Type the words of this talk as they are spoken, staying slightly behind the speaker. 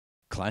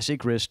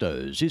Classic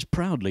Restos is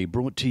proudly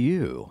brought to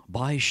you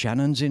by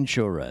Shannons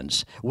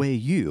Insurance, where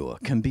you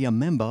can be a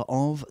member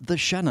of the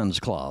Shannons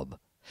Club.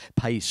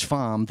 Pace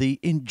Farm, the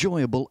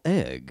enjoyable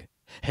egg.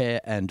 Hare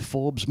and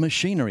Forbes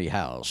Machinery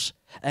House.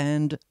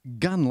 And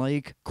Gun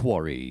Lake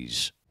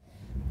Quarries.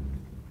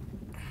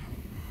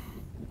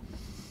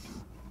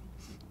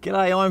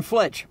 G'day, I'm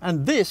Fletch,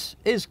 and this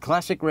is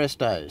Classic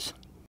Restos.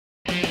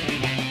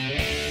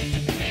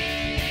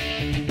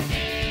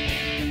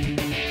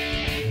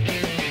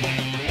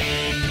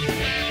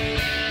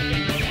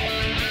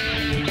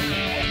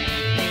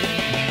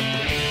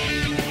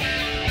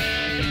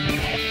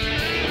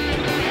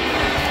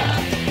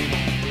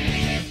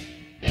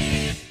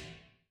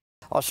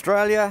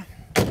 Australia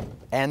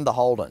and the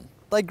Holden.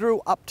 They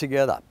grew up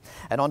together.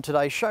 And on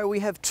today's show we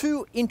have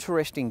two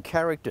interesting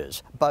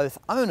characters, both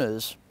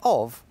owners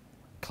of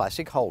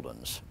Classic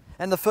Holdens.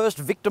 And the first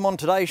victim on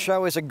today's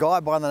show is a guy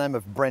by the name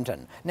of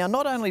Brenton. Now,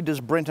 not only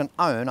does Brenton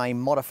own a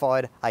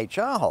modified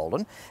HR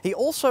Holden, he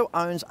also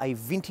owns a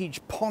vintage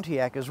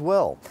Pontiac as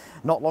well.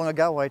 Not long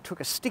ago I took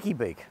a sticky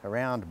beak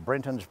around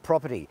Brenton's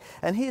property,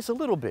 and here's a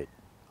little bit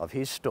of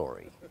his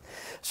story.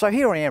 So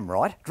here I am,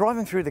 right,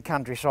 driving through the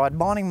countryside,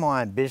 minding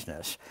my own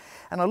business,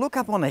 and I look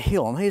up on the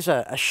hill and here's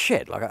a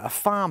shed, like a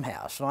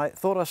farmhouse, and I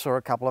thought I saw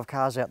a couple of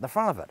cars out the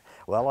front of it.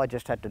 Well, I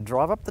just had to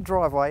drive up the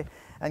driveway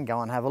and go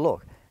and have a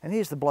look. And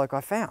here's the bloke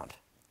I found.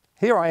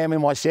 Here I am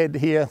in my shed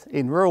here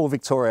in rural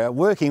Victoria,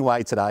 working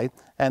away today,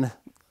 and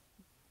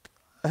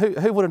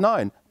who would have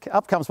known?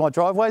 Up comes my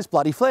driveway, it's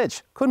bloody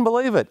Fletch. Couldn't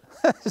believe it.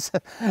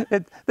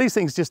 These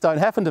things just don't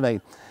happen to me.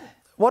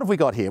 What have we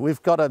got here?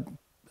 We've got a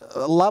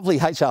lovely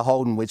HR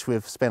Holden, which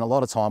we've spent a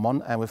lot of time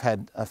on and we've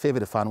had a fair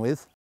bit of fun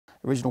with.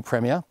 Original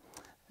Premier.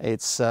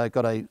 It's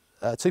got a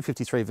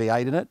 253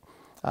 V8 in it.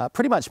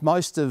 Pretty much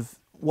most of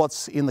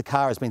what's in the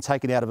car has been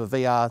taken out of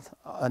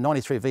a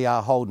 93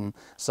 VR Holden.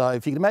 So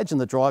if you can imagine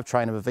the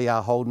drivetrain of a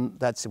VR Holden,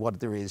 that's what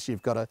there is.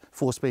 You've got a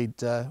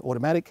 4-speed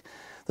automatic,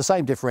 the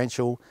same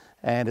differential,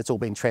 and it's all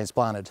been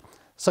transplanted.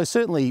 So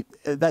certainly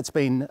that's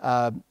been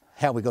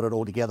how we got it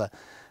all together.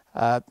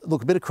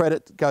 Look, a bit of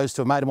credit goes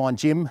to a mate of mine,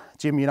 Jim.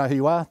 Jim, you know who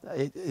you are.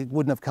 It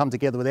wouldn't have come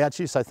together without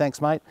you, so thanks,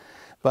 mate.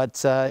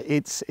 But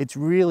it's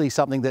really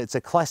something that's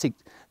a classic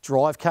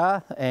drive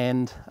car,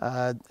 and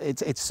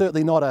it's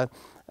certainly not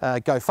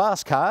a go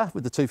fast car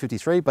with the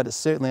 253, but it's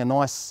certainly a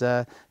nice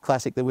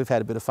classic that we've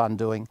had a bit of fun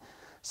doing.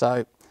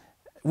 So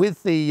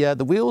with the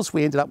wheels,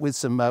 we ended up with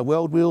some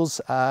weld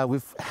wheels.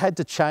 We've had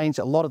to change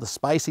a lot of the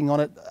spacing on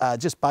it,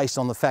 just based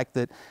on the fact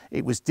that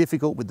it was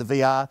difficult with the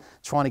VR,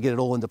 trying to get it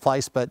all into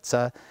place, but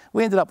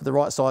we ended up with the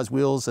right size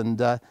wheels,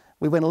 and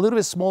we went a little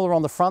bit smaller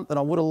on the front than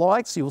I would have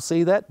liked, so you'll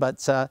see that, but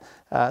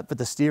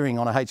the steering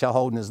on a HR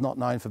Holden is not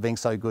known for being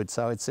so good,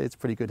 so it's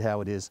pretty good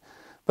how it is.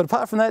 But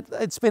apart from that,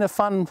 it's been a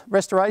fun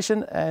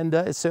restoration, and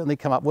it's certainly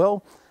come up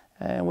well,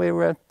 and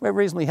we're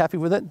reasonably happy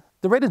with it.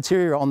 The red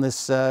interior on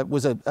this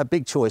was a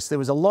big choice. There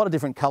was a lot of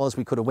different colours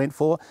we could have went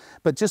for,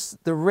 but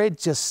just the red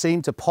just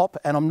seemed to pop,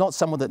 and I'm not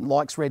someone that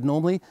likes red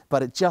normally,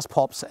 but it just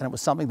pops, and it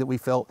was something that we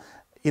felt,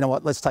 you know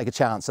what, let's take a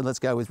chance and let's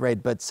go with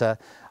red, but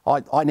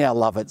I now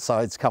love it, so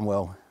it's come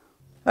well.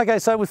 Okay,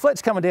 so with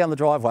Fletch coming down the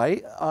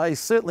driveway, I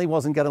certainly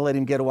wasn't going to let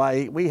him get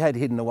away. We had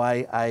hidden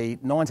away a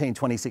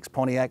 1926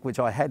 Pontiac, which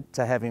I had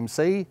to have him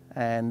see,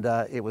 and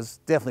it was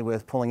definitely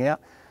worth pulling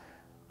out.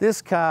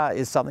 This car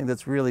is something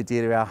that's really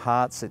dear to our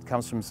hearts. It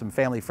comes from some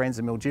family friends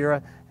in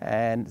Mildura,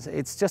 and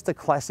it's just a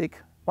classic.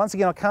 Once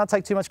again, I can't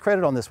take too much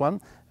credit on this one.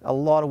 A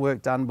lot of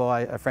work done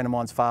by a friend of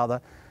mine's father,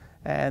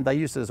 and they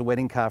used it as a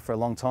wedding car for a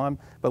long time,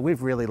 but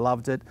we've really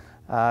loved it.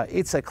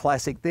 It's a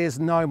classic. There's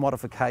no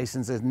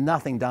modifications. There's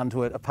nothing done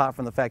to it apart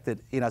from the fact that,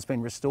 you know, it's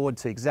been restored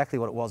to exactly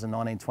what it was in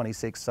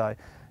 1926. So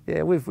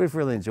yeah, we've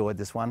really enjoyed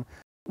this one.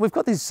 We've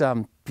got these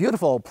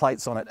beautiful old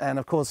plates on it, and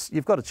of course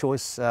you've got a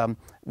choice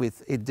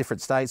in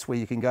different states where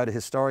you can go to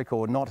historic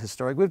or not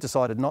historic. We've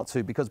decided not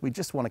to because we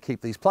just want to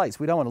keep these plates.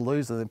 We don't want to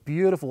lose them. They're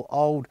beautiful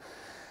old.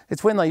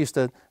 It's when they used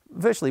to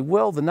virtually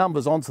weld the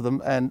numbers onto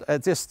them, and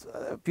just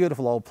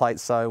beautiful old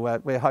plates. So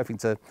we're hoping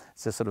to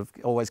sort of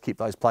always keep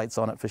those plates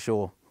on it for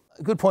sure.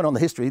 A good point on the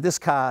history. This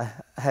car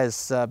was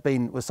sold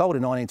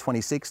in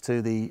 1926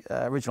 to the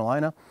original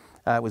owner.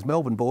 It was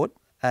Melbourne bought,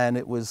 and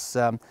it was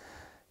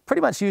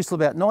pretty much used till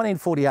about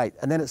 1948,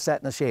 and then it sat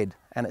in a shed,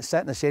 and it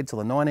sat in a shed till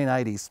the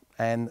 1980s.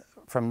 And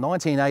from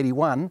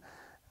 1981,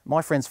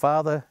 my friend's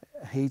father,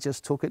 he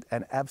just took it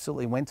and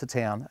absolutely went to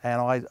town,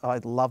 and I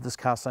love this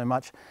car so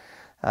much.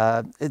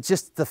 It's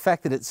just the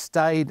fact that it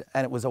stayed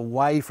and it was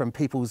away from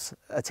people's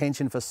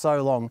attention for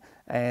so long,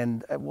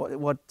 and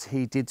what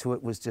he did to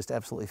it was just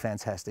absolutely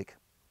fantastic.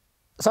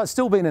 So it's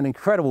still been an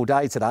incredible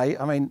day today.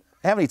 I mean,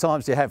 how many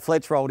times do you have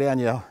Fletch roll down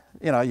your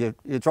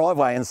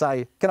driveway and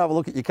say, can I have a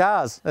look at your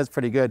cars? That's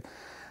pretty good.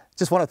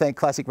 Just want to thank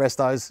Classic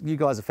Restos. You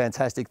guys are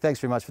fantastic. Thanks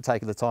very much for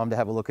taking the time to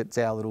have a look at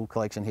our little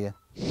collection here.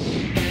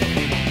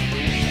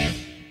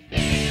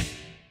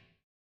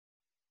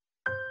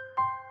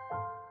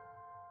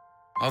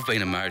 I've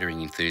been a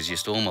motoring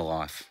enthusiast all my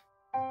life.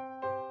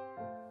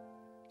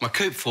 My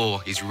Coupe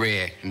 4 is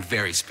rare and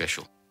very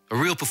special. A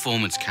real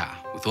performance car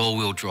with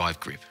all-wheel drive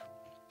grip.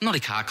 I'm not a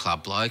car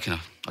club bloke and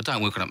I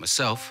don't work on it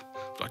myself,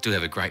 but I do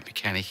have a great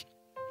mechanic.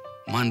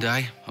 One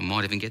day, I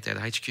might even get that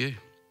HQ.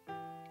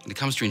 When it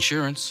comes to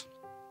insurance,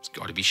 it's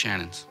got to be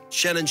Shannons.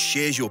 Shannons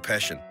shares your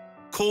passion.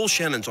 Call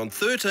Shannons on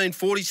 13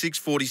 46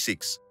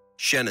 46.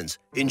 Shannons,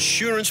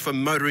 insurance for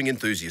motoring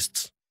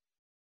enthusiasts.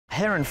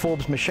 Hare &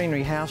 Forbes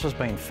Machinery House has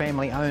been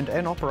family owned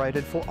and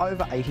operated for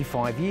over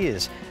 85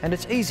 years, and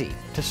it's easy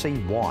to see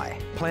why.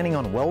 Planning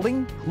on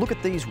welding? Look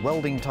at these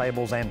welding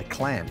tables and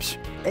clamps,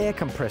 air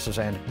compressors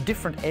and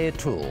different air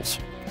tools,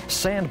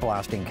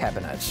 sandblasting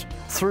cabinets,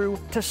 through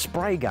to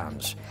spray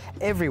guns.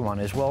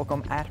 Everyone is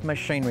welcome at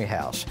Machinery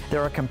House.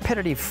 There are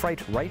competitive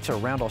freight rates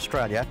around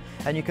Australia,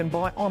 and you can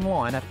buy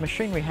online at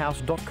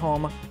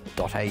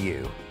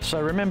machineryhouse.com.au.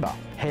 So remember,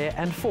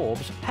 Hare &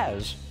 Forbes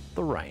has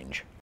the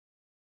range.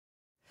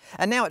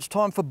 And now it's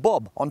time for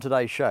Bob on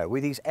today's show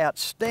with his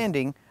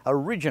outstanding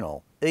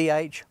original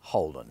EH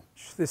Holden.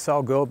 This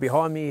old girl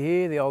behind me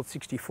here, the old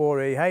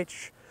 64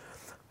 EH,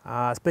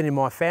 it's been in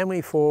my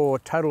family for a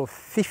total of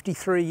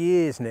 53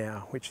 years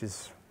now, which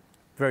is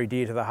very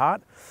dear to the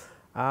heart.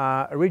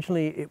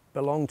 Originally it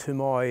belonged to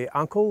my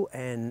uncle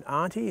and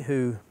auntie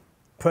who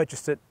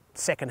purchased it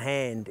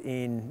second-hand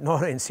in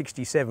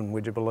 1967,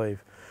 would you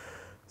believe.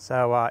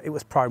 So it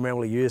was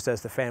primarily used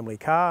as the family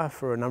car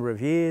for a number of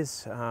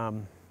years.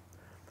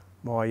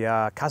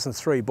 My cousin's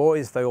three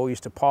boys, they all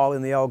used to pile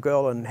in the old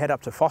girl and head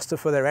up to Foster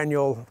for their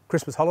annual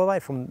Christmas holiday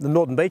from the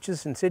Northern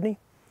Beaches in Sydney.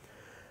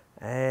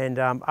 And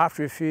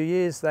after a few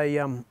years, they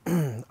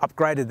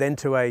upgraded then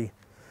to a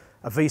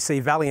VC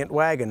Valiant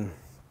wagon.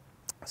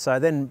 So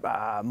then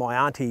my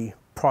auntie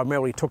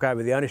primarily took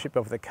over the ownership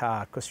of the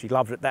car because she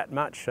loved it that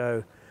much.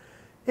 So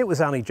it was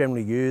only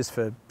generally used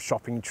for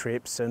shopping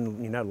trips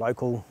and, you know,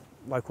 local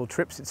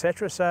trips,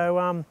 etc.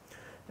 So,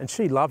 and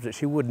she loved it.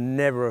 She would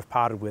never have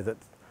parted with it.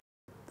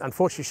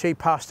 Unfortunately, she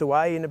passed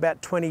away in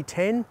about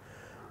 2010.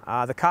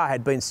 The car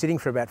had been sitting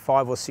for about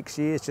 5 or 6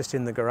 years just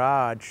in the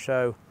garage.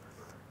 So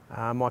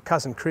my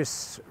cousin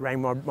Chris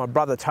rang my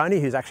brother Tony,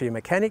 who's actually a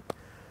mechanic.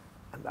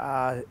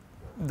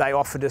 They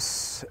offered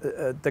us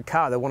the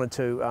car. They wanted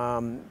to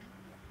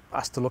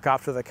us to look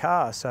after the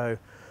car. So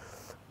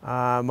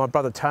my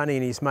brother Tony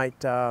and his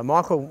mate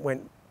Michael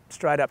went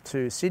straight up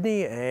to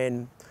Sydney,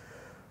 and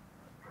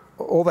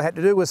all they had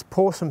to do was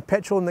pour some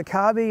petrol in the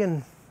carby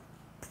and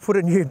put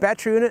a new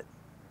battery in it.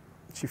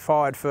 She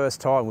fired first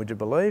time, would you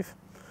believe?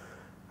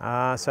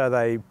 So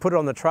they put it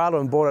on the trailer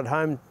and brought it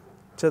home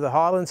to the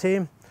Highlands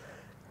here,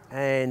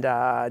 and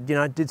you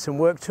know, did some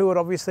work to it.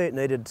 Obviously, it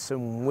needed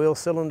some wheel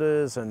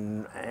cylinders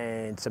and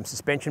some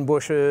suspension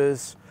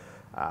bushers,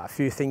 a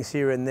few things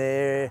here and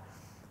there.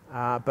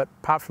 But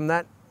apart from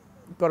that,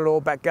 got it all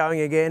back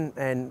going again,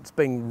 and it's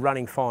been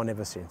running fine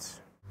ever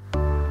since.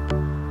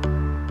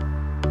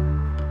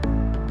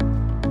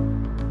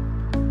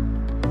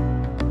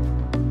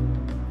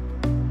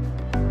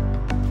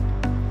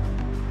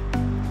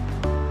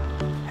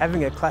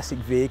 Having a classic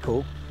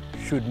vehicle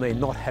should mean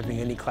not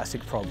having any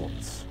classic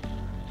problems.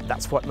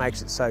 That's what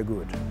makes it so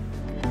good.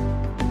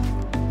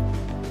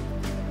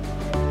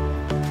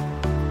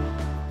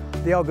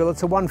 The old girl,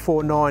 it's a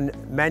 149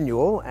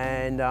 manual,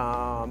 and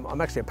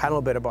I'm actually a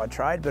panel beater by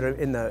trade, but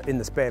in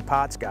the spare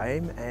parts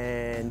game,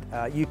 and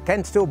you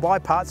can still buy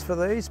parts for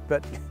these,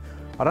 but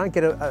I don't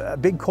get a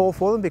big call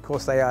for them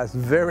because they are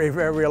very,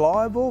 very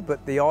reliable.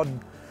 But the odd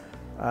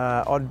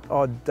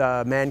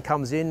man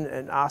comes in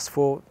and asks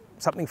for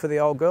something for the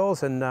old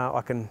girls, and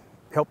I can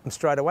help them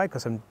straight away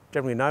because I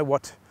generally know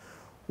what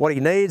he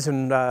needs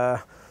and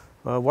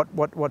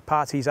what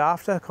parts he's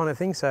after, kind of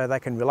thing, so they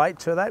can relate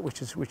to that,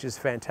 which is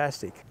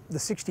fantastic. The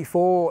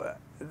 64,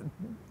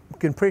 you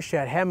can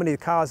appreciate how many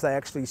cars they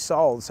actually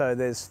sold. So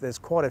there's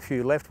quite a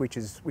few left, which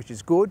is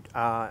good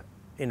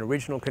in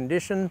original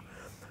condition.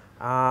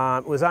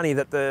 It was only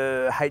that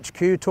the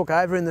HQ took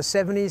over in the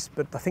 70s,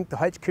 but I think the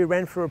HQ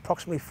ran for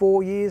approximately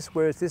 4 years,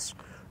 whereas this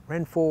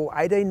ran for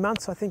 18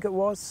 months, I think it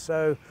was.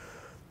 So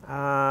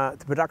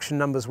the production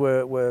numbers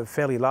were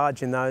fairly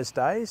large in those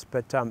days,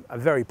 but a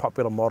very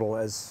popular model,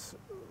 as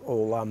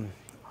all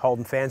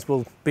Holden fans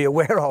will be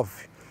aware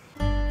of.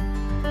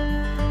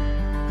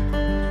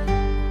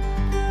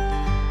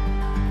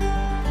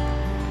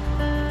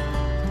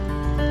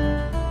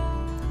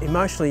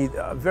 Emotionally,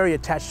 very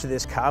attached to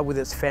this car with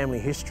its family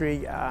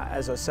history.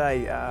 As I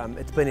say,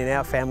 it's been in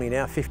our family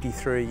now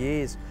 53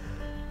 years.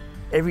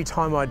 Every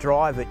time I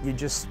drive it, you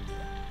just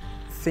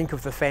think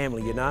of the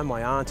family, you know,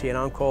 my auntie and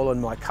uncle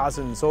and my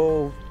cousins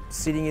all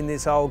sitting in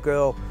this old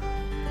girl.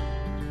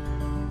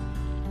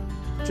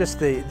 Just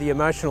the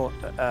emotional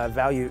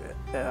value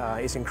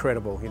is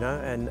incredible, you know,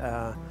 and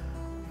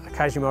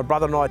occasionally my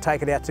brother and I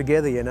take it out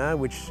together, you know,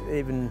 which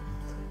even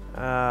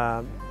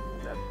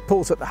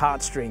pulls at the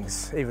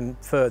heartstrings even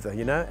further,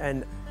 you know.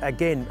 And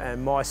again,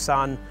 my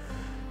son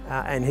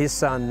and his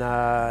son,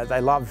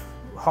 they love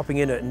hopping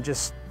in it and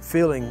just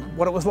feeling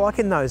what it was like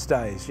in those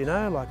days, you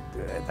know, like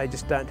they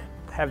just don't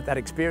have that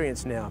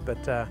experience now,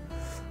 but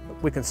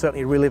we can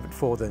certainly relive it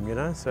for them, you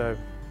know. So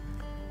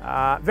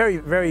Very,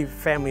 very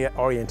family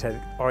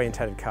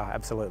orientated car,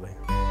 absolutely.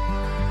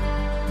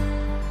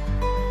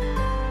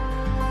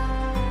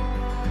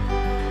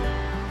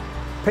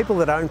 People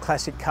that own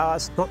classic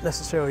cars, not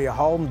necessarily a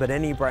Holden, but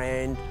any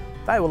brand,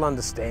 they will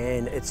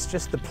understand. It's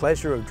just the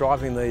pleasure of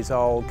driving these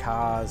old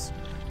cars.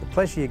 The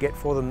pleasure you get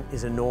for them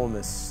is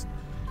enormous.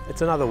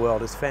 It's another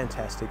world, it's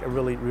fantastic. I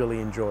really, really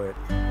enjoy it.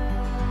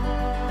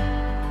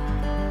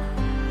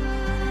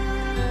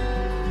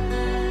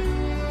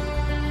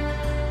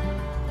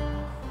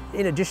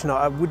 In addition,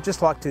 I would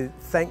just like to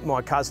thank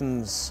my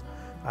cousins,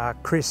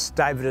 Chris,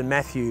 David and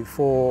Matthew,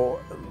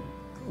 for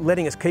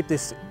letting us keep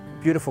this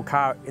beautiful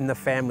car in the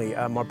family.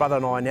 My brother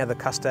and I are now the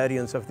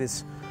custodians of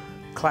this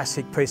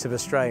classic piece of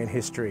Australian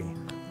history.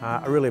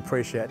 I really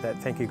appreciate that.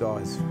 Thank you,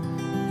 guys.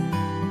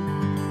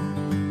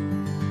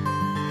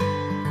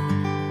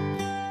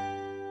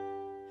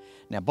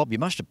 Now, Bob, you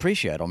must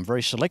appreciate I'm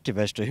very selective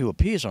as to who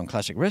appears on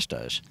Classic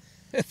Restos.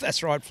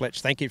 That's right,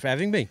 Fletch. Thank you for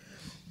having me.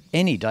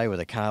 Any day with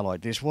a car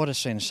like this, what a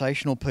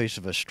sensational piece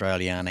of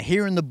Australiana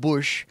here in the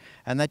bush,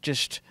 and that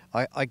just,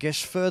 I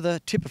guess, further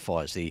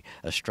typifies the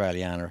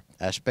Australiana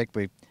aspect.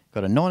 We've got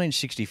a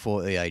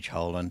 1964 EH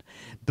Holden,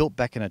 built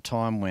back in a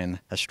time when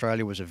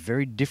Australia was a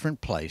very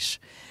different place,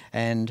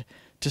 and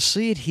to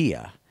see it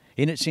here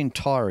in its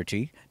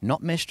entirety,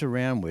 not messed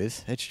around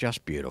with, it's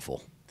just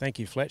beautiful. Thank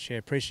you, Fletch. Yeah,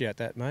 appreciate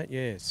that, mate.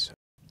 Yes.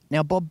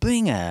 Now, Bob,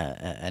 being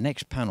an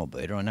ex-panel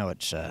beater, I know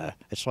it's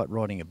like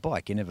riding a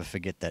bike. You never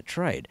forget that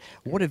trade.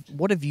 What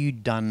have you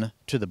done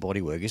to the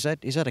bodywork?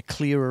 Is that a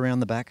clear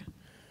around the back?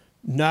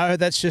 No,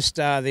 that's just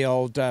the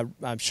old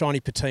shiny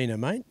patina,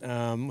 mate.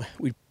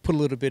 We put a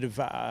little bit of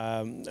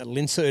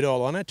linseed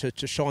oil on it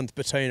to shine the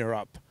patina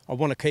up. I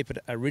want to keep it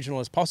original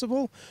as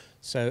possible,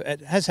 so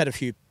it has had a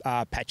few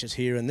patches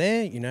here and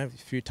there, you know, a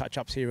few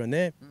touch-ups here and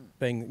there,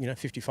 being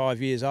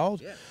 55 years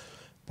old. Yeah.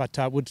 But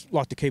I would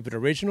like to keep it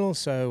original,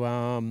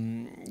 so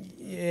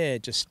yeah,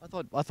 just...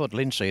 I thought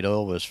linseed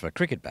oil was for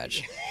cricket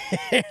bats.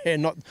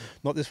 not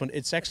this one.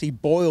 It's actually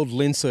boiled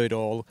linseed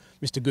oil.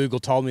 Mr. Google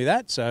told me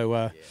that,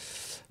 so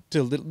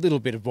do a little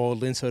bit of boiled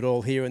linseed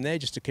oil here and there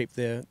just to keep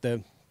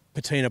the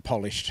patina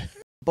polished.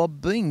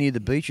 Bob, being near the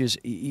beaches,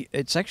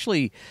 it's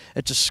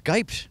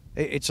escaped.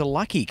 It's a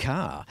lucky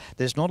car.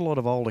 There's not a lot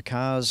of older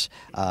cars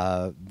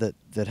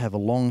that have a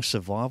long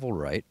survival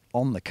rate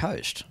on the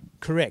coast.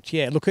 Correct,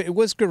 yeah. Look, it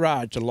was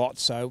garaged a lot,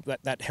 so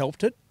that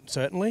helped it,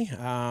 certainly.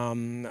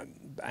 And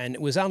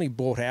it was only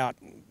bought out,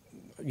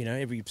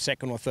 every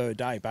second or third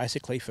day,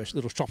 basically, for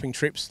little shopping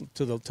trips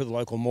to the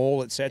local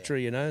mall,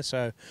 etc.,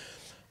 so...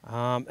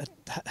 it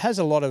has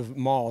a lot of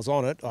miles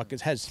on it, like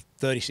it has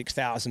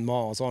 36,000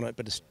 miles on it,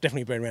 but it's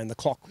definitely been around the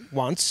clock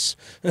once.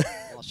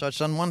 So it's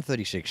done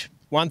 136?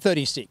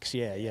 136,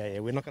 yeah,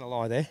 we're not going to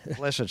lie there.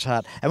 Bless its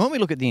heart. And when we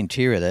look at the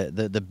interior,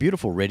 the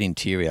beautiful red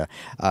interior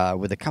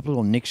with a couple of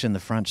little nicks in the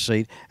front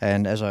seat,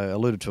 and as I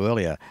alluded to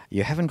earlier,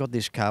 you haven't got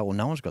this car, well,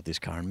 no one's got this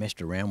car and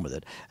messed around with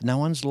it. No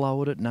one's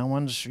lowered it, no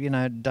one's,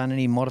 done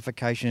any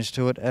modifications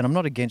to it, and I'm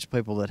not against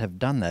people that have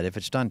done that. If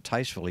it's done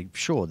tastefully,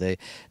 sure, they're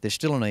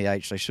still an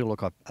EH, they still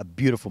look like a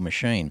beautiful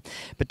machine.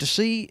 But to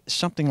see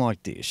something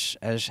like this,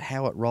 as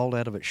how it rolled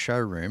out of its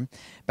showroom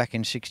back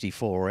in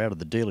 '64, or out of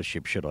the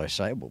dealership, should I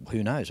say, well,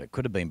 who knows, it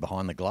could have been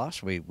behind the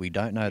glass, we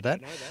don't know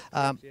that.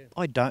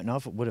 I don't know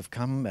if it would have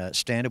come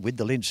standard with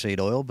the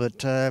linseed oil,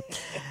 but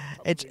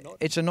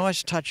it's a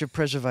nice touch of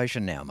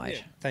preservation now, mate.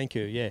 Yeah, thank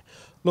you, yeah.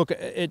 Look,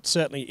 it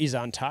certainly is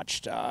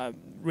untouched.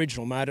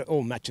 Original motor,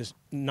 all matches,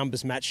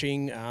 numbers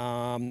matching.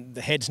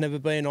 The head's never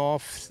been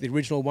off. The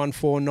original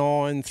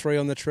 149, 3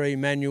 on the tree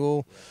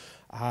manual.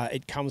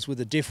 It comes with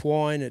a diff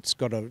wine. It's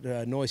got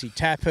a noisy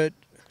tappet.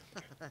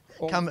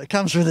 It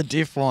comes with a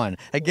diff wine.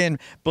 Again,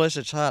 bless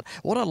its heart.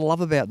 What I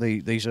love about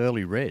these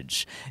early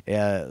Reds,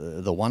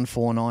 the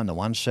 149, the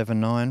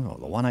 179, or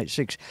the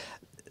 186,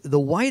 the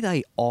way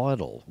they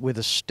idle with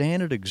a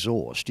standard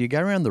exhaust, you go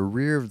around the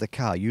rear of the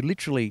car, you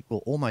literally,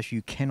 well, almost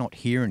you cannot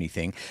hear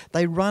anything.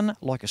 They run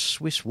like a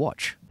Swiss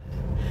watch.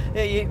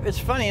 Yeah, it's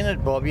funny, isn't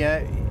it, Bob?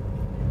 You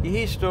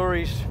hear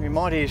stories, you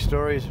might hear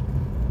stories.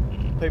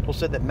 People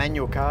said that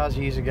manual cars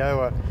years ago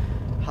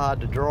were hard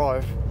to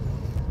drive.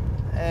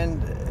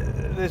 And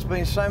there's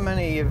been so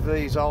many of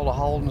these older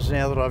Holdens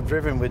now that I've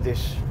driven with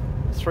this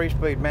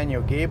 3-speed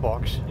manual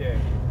gearbox. Yeah,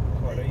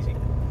 quite easy.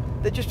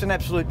 They're just an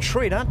absolute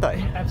treat, aren't they?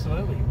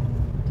 Absolutely.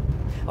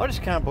 I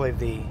just can't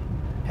believe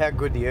how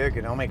good the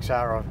ergonomics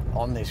are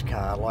on this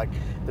car. Like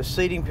the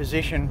seating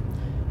position,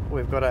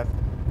 we've got a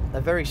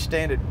very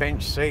standard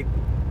bench seat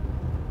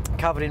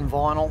covered in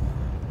vinyl.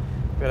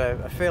 We've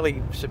got a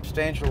fairly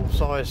substantial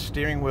size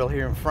steering wheel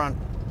here in front,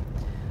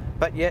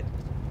 but yet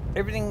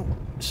everything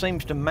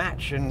seems to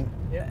match and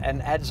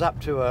adds up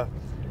to a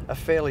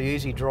fairly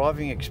easy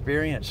driving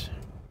experience.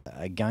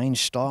 Again,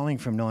 styling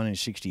from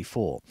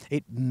 1964.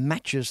 It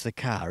matches the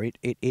car.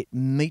 It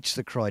meets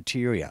the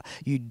criteria.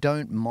 You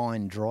don't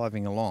mind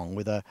driving along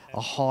with a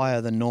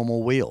higher than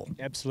normal wheel.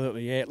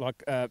 Absolutely, yeah.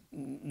 Like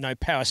no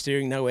power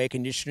steering, no air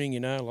conditioning, you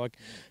know, like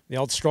the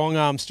old strong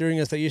arm steering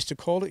as they used to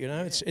call it, you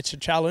know. It's a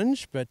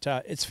challenge, but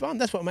it's fun.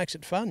 That's what makes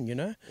it fun, you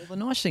know. Well, the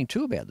nice thing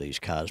too about these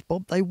cars,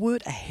 Bob, they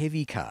weren't a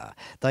heavy car.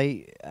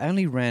 They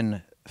only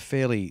ran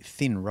fairly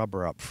thin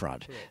rubber up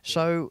front. Correct,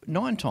 so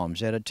 9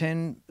 times out of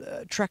 10,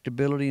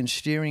 tractability and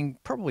steering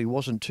probably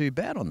wasn't too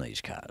bad on these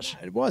cars.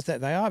 It was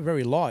that they are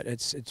very light.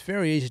 It's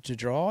very easy to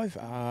drive,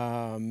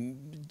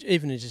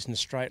 even just in a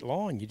straight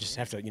line. You just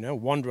have to, you know,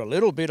 wander a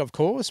little bit, of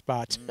course,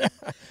 but...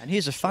 And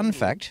here's a fun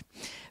fact.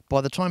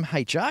 By the time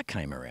HR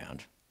came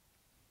around,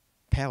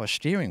 power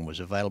steering was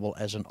available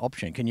as an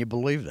option. Can you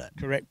believe that?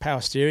 Correct,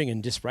 power steering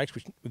and disc brakes,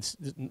 which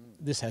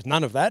this has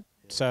none of that.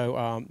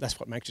 So that's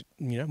what makes it,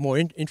 you know, more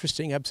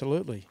interesting,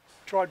 absolutely.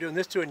 Try doing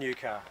this to a new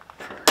car.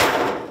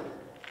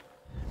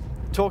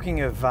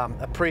 Talking of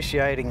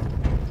appreciating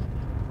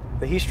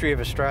the history of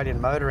Australian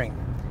motoring,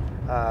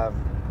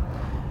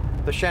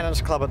 the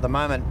Shannons Club at the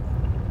moment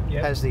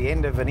has the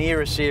End of an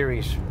Era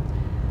series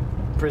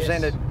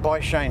presented by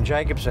Shane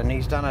Jacobson.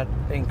 He's done an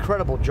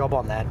incredible job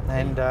on that.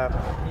 And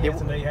he's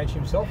an EH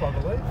himself, I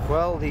believe.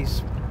 Well,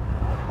 he's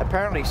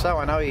apparently so.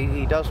 I know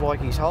he does like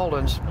his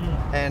Holdens.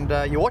 And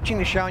you're watching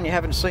the show and you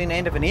haven't seen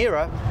End of an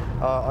Era,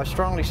 I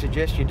strongly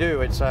suggest you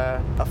do. It's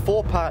a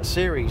 4-part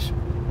series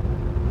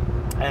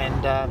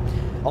and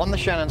on the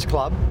Shannons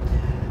Club,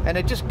 and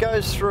it just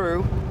goes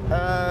through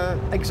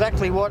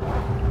exactly what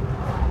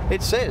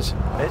it says.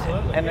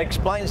 And it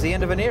explains the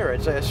end of an era.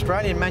 It's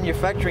Australian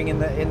manufacturing in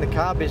the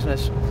car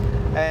business.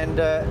 And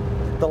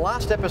the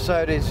last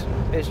episode is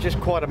just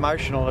quite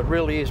emotional. It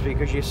really is,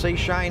 because you see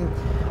Shane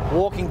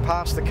walking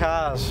past the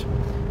cars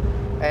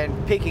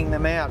and picking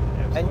them out.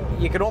 Absolutely.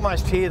 And you can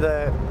almost hear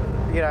the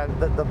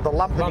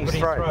lump in his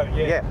throat.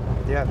 Yeah.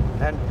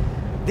 And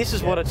this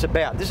is what it's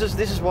about. This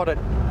is what it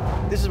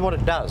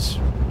does.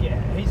 Yeah,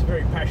 he's a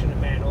very passionate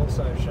man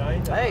also,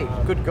 Shane. Hey,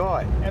 good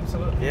guy.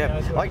 Absolutely. Yeah. He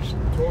knows what he's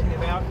talking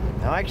about.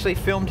 I actually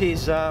filmed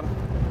his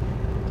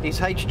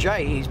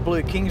HJ, his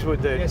blue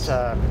Kingswood. Yes,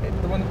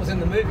 the one that was in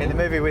the movie. In the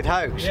movie with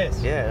Hogs.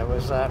 Yes. Yeah, it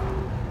was at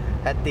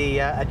the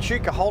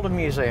EH Holden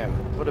Museum.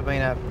 Would have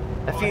been a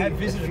few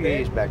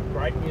years back.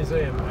 Great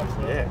museum,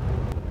 absolutely. Yeah.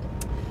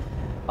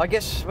 I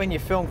guess when you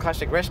film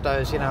classic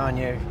Restos, you know, and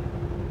you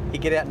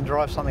get out and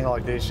drive something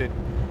like this, it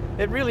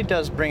really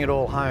does bring it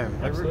all home.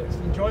 Absolutely. It's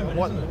enjoyment,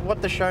 isn't it?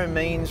 What the show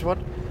means, what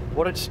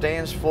it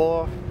stands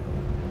for,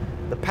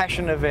 the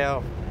passion of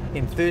our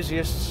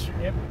enthusiasts.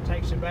 Yep,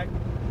 takes you back.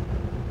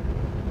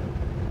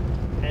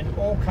 And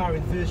all car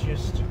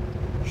enthusiasts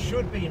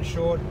should be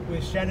insured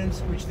with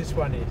Shannons, which this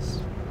one is.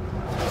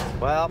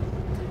 Well,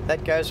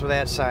 that goes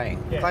without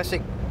saying. Yeah.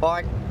 Classic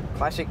bike,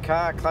 classic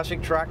car,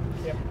 classic truck.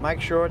 Yep.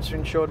 Make sure it's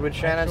insured with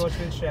Shannons. Make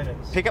sure it's with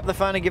Shannons. Pick up the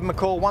phone and give them a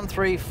call,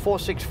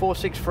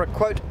 134646 for a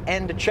quote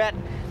and a chat.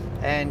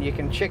 And you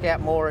can check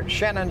out more at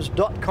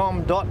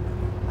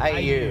shannons.com.au.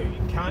 You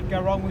can't go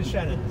wrong with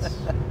Shannons.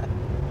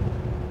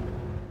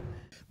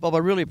 Bob, I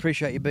really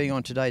appreciate you being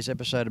on today's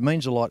episode. It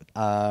means a lot.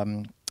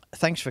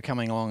 Thanks for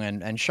coming along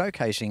and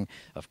showcasing,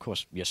 of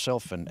course,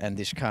 yourself and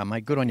this car,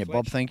 mate. Good on you,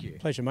 Bob. Thank you.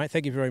 Pleasure, mate.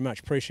 Thank you very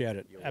much. Appreciate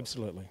it.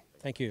 Absolutely.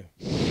 Thank you.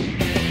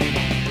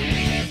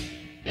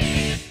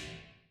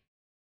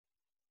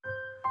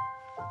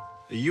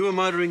 Are you a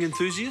motoring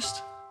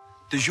enthusiast?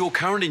 Does your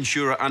current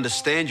insurer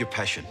understand your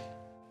passion?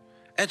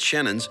 At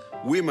Shannons,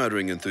 we're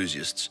motoring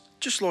enthusiasts,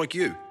 just like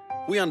you.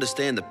 We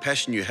understand the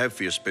passion you have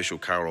for your special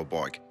car or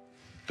bike.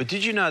 But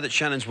did you know that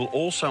Shannons will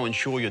also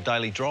insure your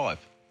daily drive,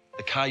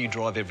 the car you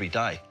drive every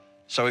day?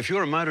 So if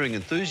you're a motoring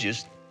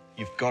enthusiast,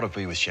 you've got to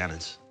be with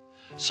Shannons.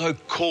 So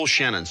call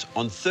Shannons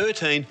on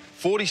 13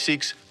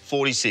 46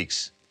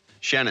 46.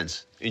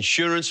 Shannons,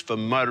 insurance for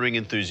motoring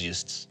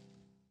enthusiasts.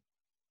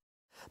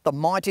 The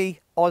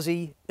mighty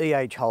Aussie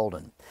EH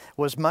Holden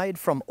was made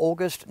from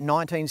August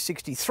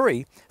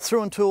 1963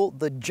 through until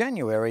the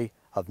January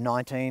of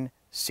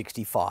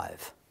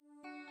 1965.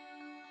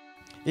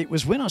 It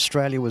was when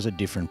Australia was a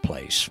different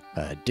place.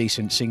 A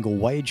decent single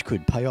wage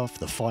could pay off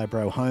the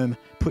fibro home,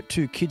 put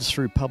 2 kids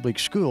through public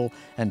school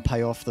and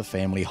pay off the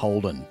family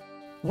Holden.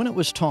 When it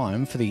was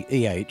time for the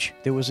EH,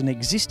 there was an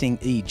existing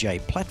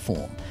EJ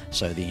platform,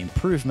 so the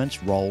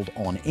improvements rolled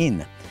on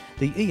in.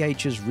 The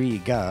EH's rear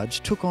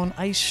guards took on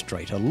a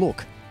straighter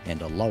look,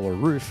 and a lower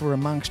roof were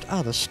amongst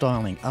other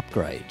styling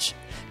upgrades.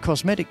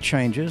 Cosmetic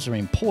changes are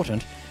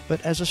important,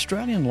 but as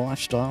Australian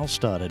lifestyle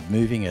started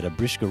moving at a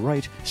brisker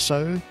rate,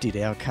 so did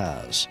our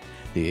cars.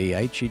 The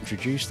EH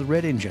introduced the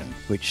red engine,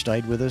 which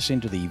stayed with us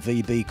into the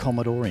VB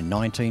Commodore in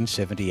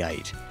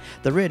 1978.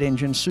 The red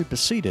engine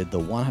superseded the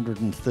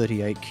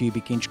 138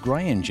 cubic inch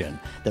grey engine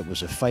that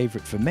was a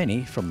favourite for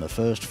many from the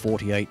first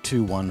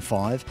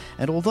 48-215,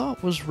 and although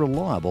it was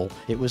reliable,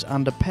 it was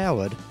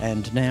underpowered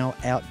and now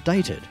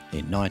outdated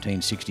in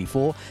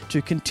 1964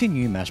 to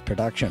continue mass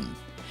production.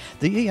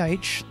 The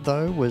EH,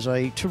 though, was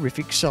a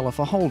terrific seller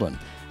for Holden.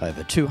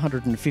 Over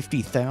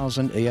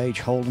 250,000 EH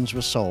Holdens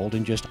were sold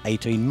in just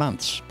 18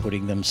 months,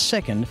 putting them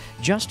second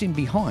just in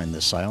behind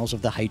the sales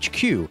of the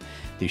HQ.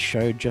 This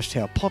showed just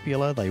how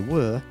popular they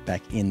were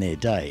back in their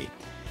day.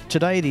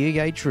 Today, the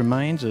EH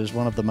remains as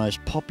one of the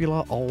most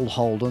popular old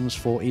Holdens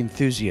for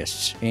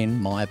enthusiasts,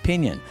 in my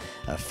opinion,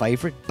 a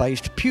favourite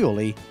based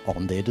purely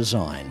on their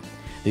design.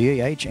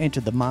 The EH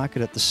entered the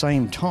market at the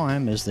same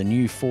time as the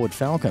new Ford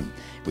Falcon,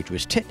 which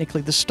was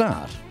technically the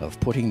start of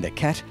putting the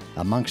cat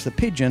amongst the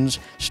pigeons,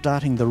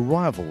 starting the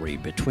rivalry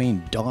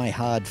between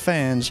die-hard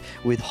fans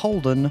with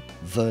Holden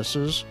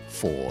versus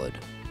Ford.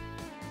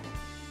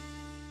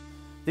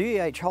 The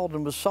EH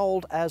Holden was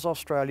sold as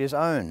Australia's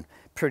own,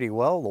 pretty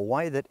well the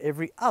way that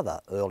every other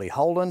early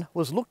Holden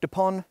was looked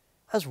upon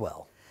as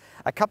well.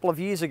 A couple of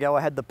years ago,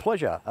 I had the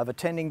pleasure of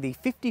attending the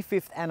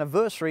 55th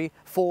anniversary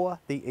for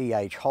the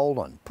EH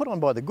Holden, put on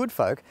by the good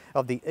folk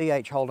of the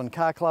EH Holden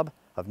Car Club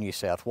of New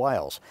South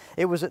Wales.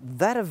 It was at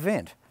that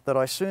event that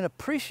I soon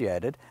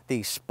appreciated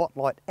the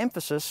spotlight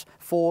emphasis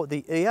for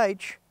the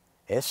EH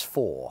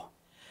S4.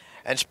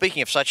 And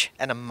speaking of such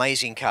an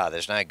amazing car,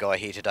 there's no guy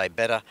here today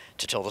better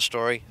to tell the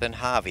story than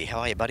Harvey. How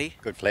are you, buddy?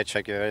 Good, Fletch,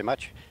 thank you very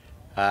much.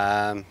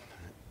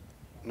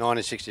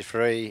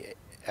 1963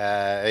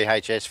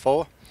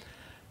 EHS4.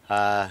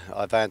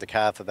 I've owned the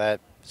car for about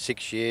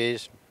 6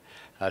 years.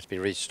 It's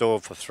been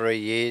restored for 3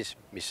 years.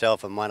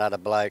 Myself and one other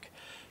bloke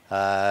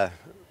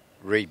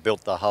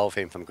rebuilt the whole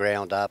thing from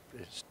ground up.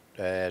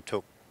 It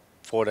took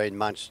 14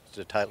 months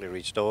to totally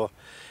restore,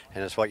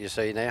 and it's what you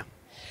see now.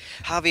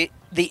 Harvey,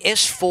 the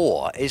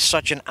S4 is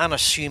such an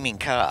unassuming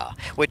car.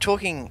 We're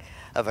talking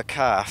of a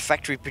car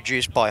factory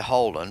produced by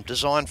Holden,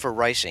 designed for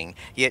racing,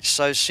 yet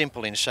so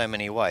simple in so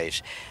many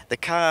ways. The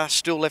car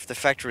still left the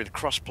factory with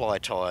cross-ply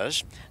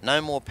tyres, no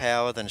more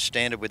power than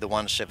standard with the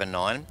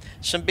 179,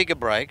 some bigger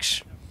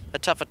brakes, a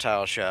tougher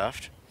tail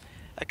shaft,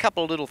 a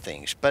couple of little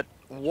things, but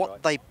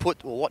what they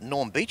put, or what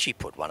Norm Beachy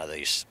put one of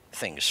these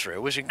things through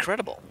was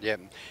incredible. Yeah,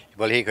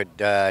 well he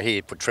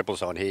put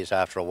triples on his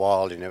after a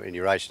while in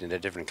your racing in a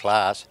different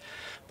class,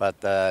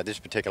 but this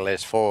particular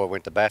S4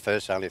 went to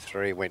Bathurst, only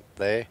 3 went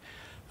there.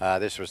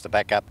 This was the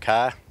backup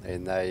car,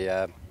 and they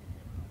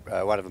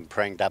one of them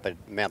pranged up at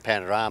Mount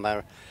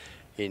Panorama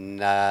in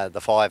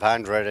the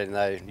 500, and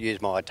they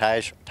used my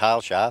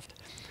tail shaft.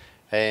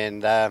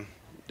 And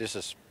this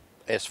is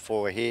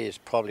S4 here is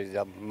probably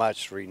the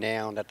most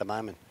renowned at the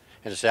moment,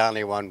 and it's the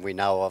only one we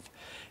know of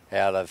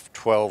out of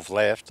 12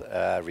 left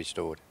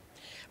restored.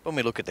 When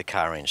we look at the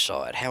car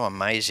inside, how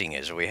amazing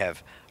is it? We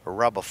have a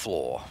rubber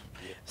floor,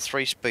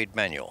 3-speed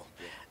manual.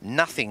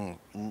 Nothing,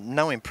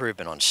 no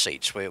improvement on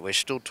seats. We're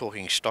still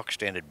talking stock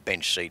standard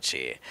bench seats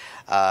here.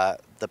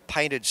 The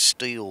painted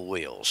steel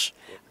wheels,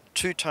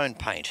 two-tone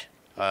paint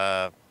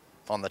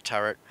on the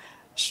turret,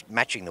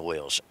 matching the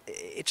wheels.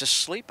 It's a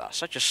sleeper,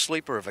 such a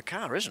sleeper of a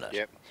car, isn't it?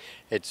 Yep.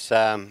 It's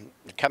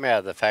come out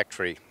of the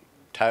factory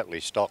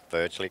totally stock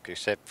virtually,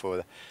 except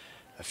for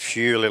a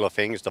few little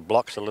things. The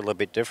block's a little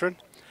bit different.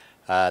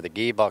 The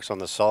gearbox on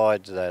the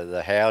sides,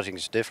 the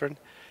housing's different.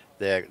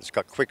 It's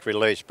got quick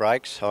release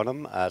brakes on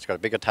them. It's got a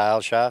bigger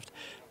tail shaft,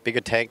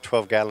 bigger tank,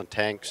 12-gallon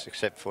tanks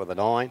except for the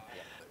 9.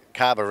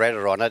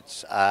 Carburettor on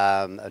it's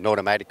an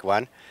automatic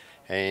one,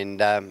 and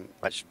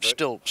it's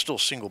still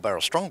single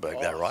barrel Strongberg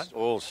though, right?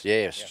 All,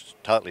 yes,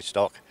 totally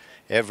stock.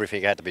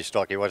 Everything had to be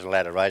stock. You wasn't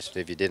allowed to race it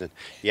if you didn't.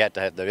 You had to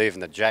have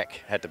even the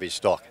jack had to be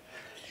stock.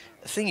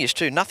 The thing is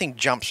too, nothing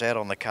jumps out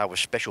on the car with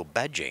special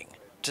badging.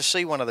 To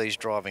see one of these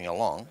driving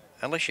along,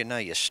 unless you know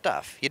your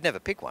stuff, you'd never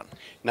pick one.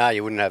 No,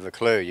 you wouldn't have a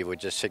clue. You would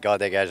just say, God,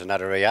 there goes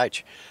another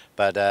EH.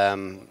 But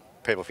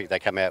people think they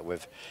come out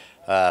with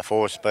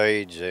 4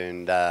 speeds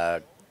and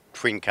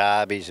twin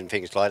carbies and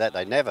things like that.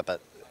 They never,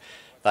 but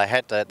they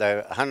had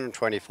to,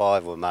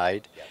 125 were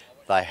made.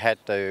 They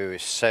had to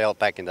sell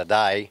back in the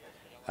day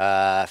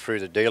through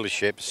the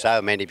dealership,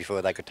 so many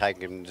before they could take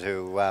them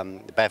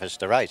to Bathurst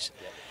to race.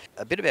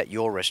 A bit about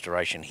your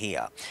restoration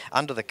here.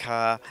 Under the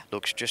car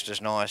looks just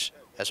as nice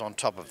as on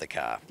top of the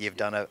car. You've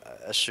done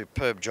a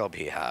superb job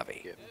here,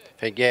 Harvey. I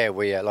think, yeah,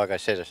 we, like I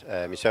said,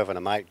 myself and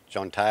a mate,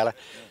 John Taylor,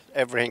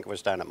 everything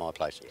was done at my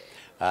place.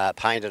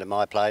 Painted at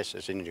my place,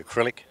 it's in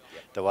acrylic,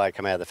 the way it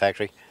came out of the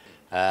factory.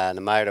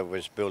 The motor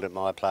was built at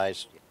my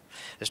place.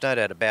 There's no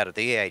doubt about it,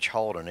 the EH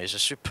Holden is a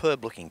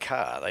superb looking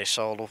car. They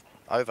sold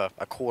over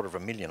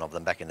 250,000 of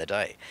them back in the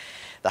day.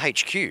 The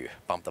HQ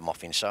bumped them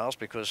off in sales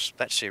because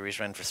that series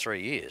ran for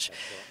 3 years.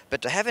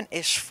 But to have an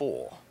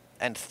S4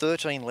 and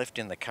 13 left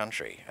in the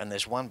country, and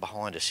there's one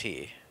behind us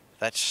here,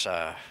 that's,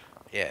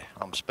 yeah,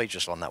 I'm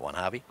speechless on that one,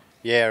 Harvey.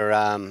 Yeah,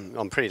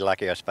 I'm pretty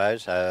lucky, I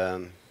suppose.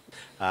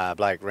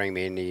 Bloke rang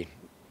me and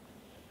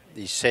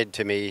he said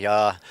to me,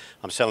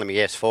 I'm selling me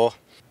S4.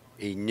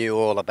 He knew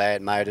all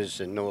about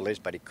motors and all this,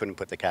 but he couldn't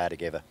put the car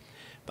together.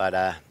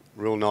 But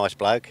real nice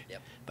bloke.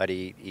 Yep. But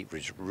he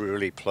was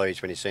really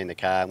pleased when he seen the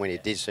car, and when he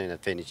did see it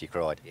finish, he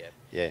cried. Yep.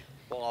 Yeah.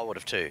 Well, I would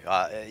have too.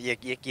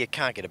 You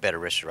can't get a better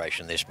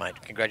restoration than this, mate.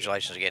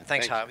 Congratulations again.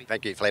 Thanks, Harvey.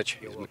 Thank you, Fletch.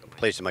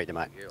 Pleased to meet you,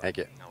 mate. Thank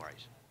you. No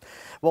worries.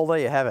 Well, there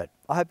you have it.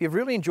 I hope you've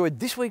really enjoyed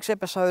this week's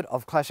episode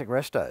of Classic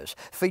Restos,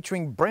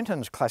 featuring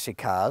Brenton's classic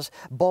cars,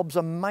 Bob's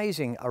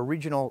amazing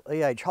original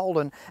EH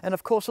Holden, and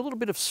of course a little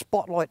bit of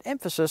spotlight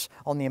emphasis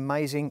on the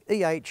amazing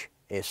EH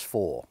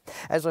S4.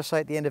 As I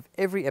say at the end of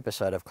every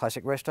episode of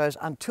Classic Restos,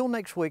 until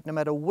next week, no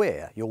matter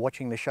where you're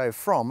watching the show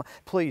from,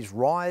 please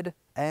ride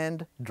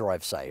and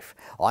drive safe.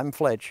 I'm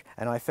Fletch,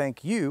 and I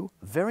thank you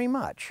very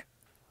much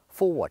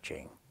for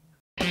watching.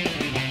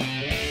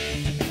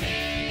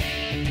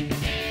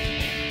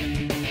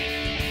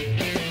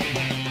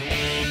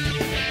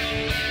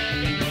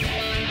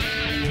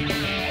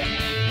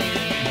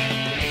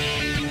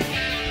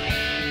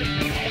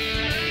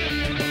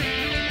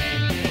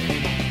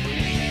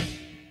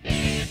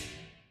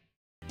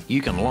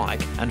 You can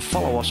like and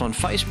follow us on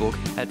Facebook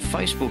at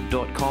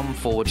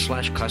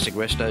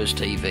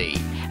facebook.com/ClassicRestosTV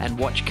and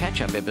watch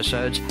catch-up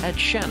episodes at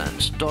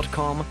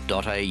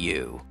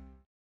shannons.com.au.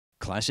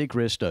 Classic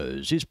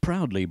Restos is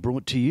proudly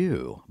brought to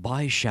you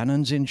by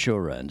Shannons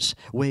Insurance,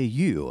 where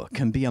you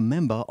can be a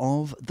member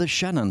of the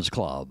Shannons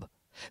Club.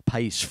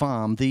 Pace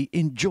Farm, the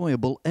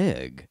enjoyable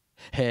egg.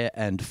 Hare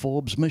and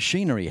Forbes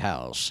Machinery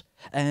House.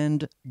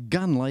 And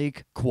Gun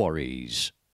Lake Quarries.